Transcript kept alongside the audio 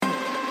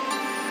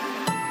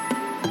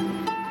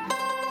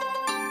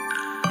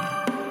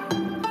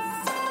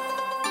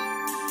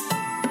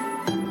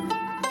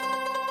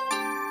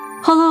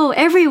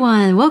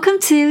everyone, welcome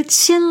to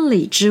千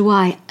里之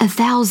外,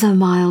 1,000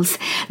 miles.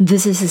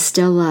 This is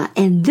Stella,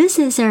 and this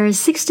is our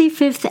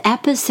 65th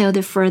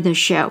episode for the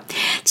show.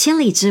 千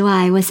里之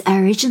外 was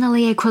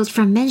originally a quote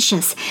from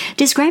Mencius,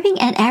 describing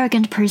an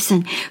arrogant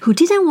person who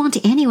didn't want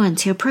anyone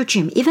to approach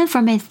him even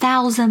from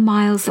 1,000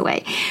 miles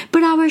away.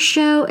 But our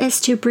show is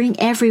to bring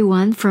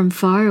everyone from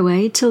far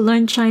away to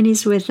learn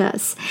Chinese with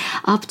us.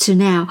 Up to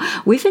now,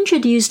 we've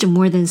introduced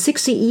more than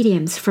 60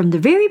 idioms from the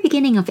very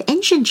beginning of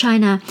ancient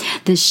China,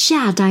 the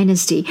Xia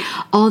Dynasty,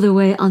 all the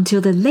way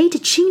until the late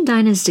Qing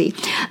Dynasty,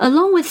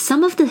 along with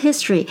some of the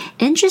history,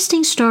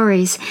 interesting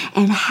stories,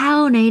 and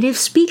how native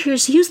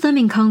speakers use them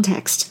in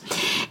context.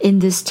 In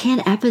this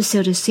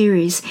 10-episode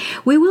series,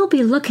 we will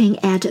be looking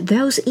at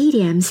those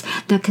idioms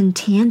that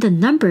contain the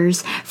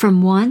numbers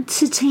from 1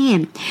 to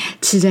 10.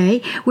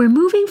 Today, we're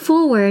moving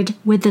forward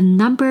with the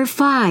number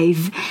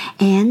 5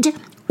 and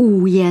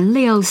五颜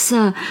六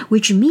色,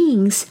 which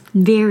means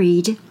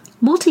varied,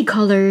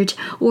 multicolored,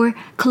 or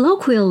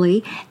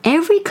colloquially,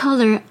 every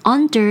color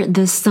under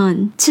the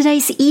sun.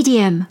 Today's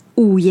idiom,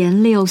 五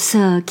颜六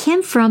色,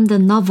 came from the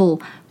novel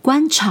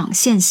官场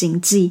现形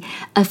记,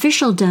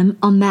 Officialdom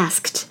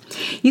Unmasked.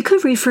 You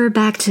could refer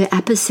back to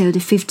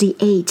episode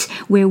 58,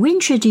 where we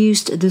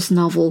introduced this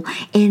novel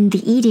and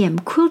the idiom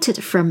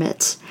quoted from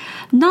it.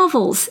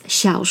 Novels,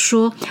 小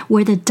说,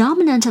 were the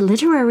dominant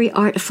literary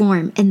art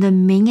form in the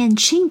Ming and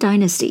Qing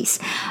dynasties.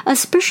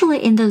 Especially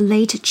in the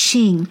late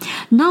Qing,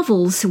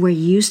 novels were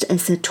used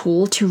as a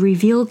tool to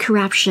reveal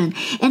corruption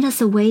and as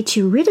a way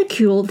to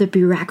ridicule the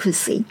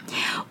bureaucracy.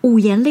 五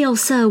颜六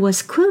色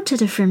was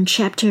quoted from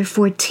chapter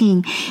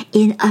 14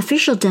 in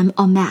Officialdom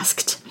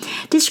Unmasked,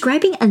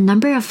 describing a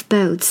number of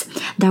boats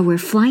that were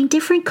flying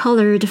different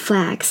colored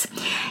flags,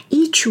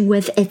 each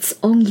with its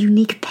own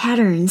unique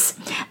patterns.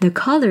 The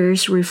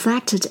colors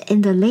reflected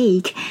in the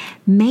lake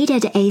made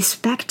it a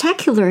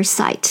spectacular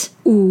sight.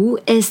 五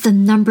is the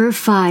number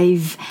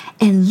 5,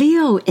 and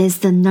六 is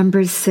the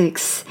number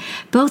 6.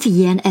 Both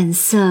颜 and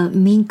色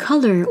mean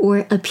color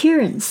or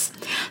appearance.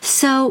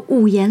 So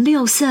五颜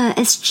六色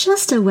is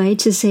just a way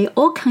to say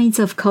all kinds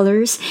of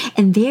colors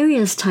and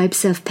various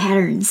types of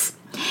patterns.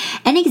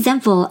 An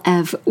example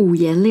of 五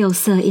颜六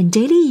色 in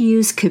daily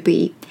use could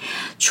be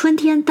春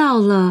天到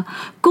了，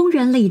公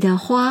园里的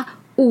花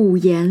五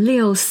颜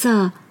六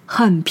色，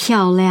很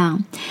漂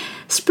亮。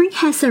Spring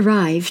has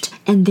arrived,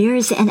 and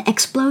there's an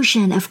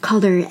explosion of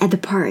color at the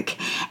park.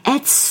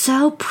 It's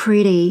so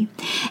pretty.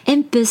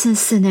 In business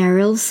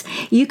scenarios,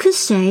 you could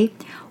say,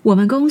 我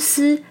们公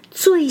司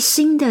最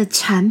新的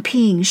产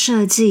品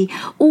设计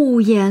五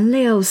颜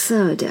六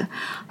色的，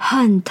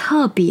很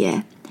特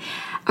别。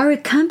Our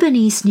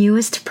company's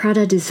newest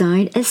product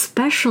design is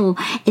special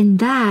in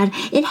that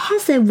it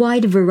has a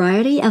wide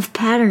variety of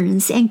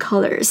patterns and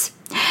colors.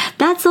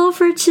 That's all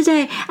for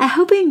today. I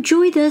hope you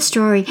enjoyed this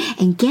story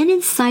and get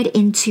insight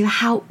into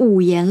how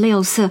五颜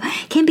六色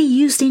can be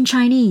used in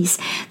Chinese.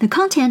 The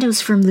content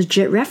was from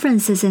legit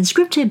references and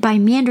scripted by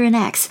Mandarin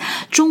X.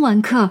 中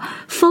文课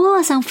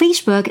Follow us on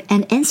Facebook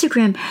and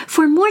Instagram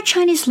for more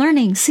Chinese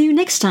learning. See you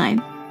next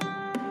time.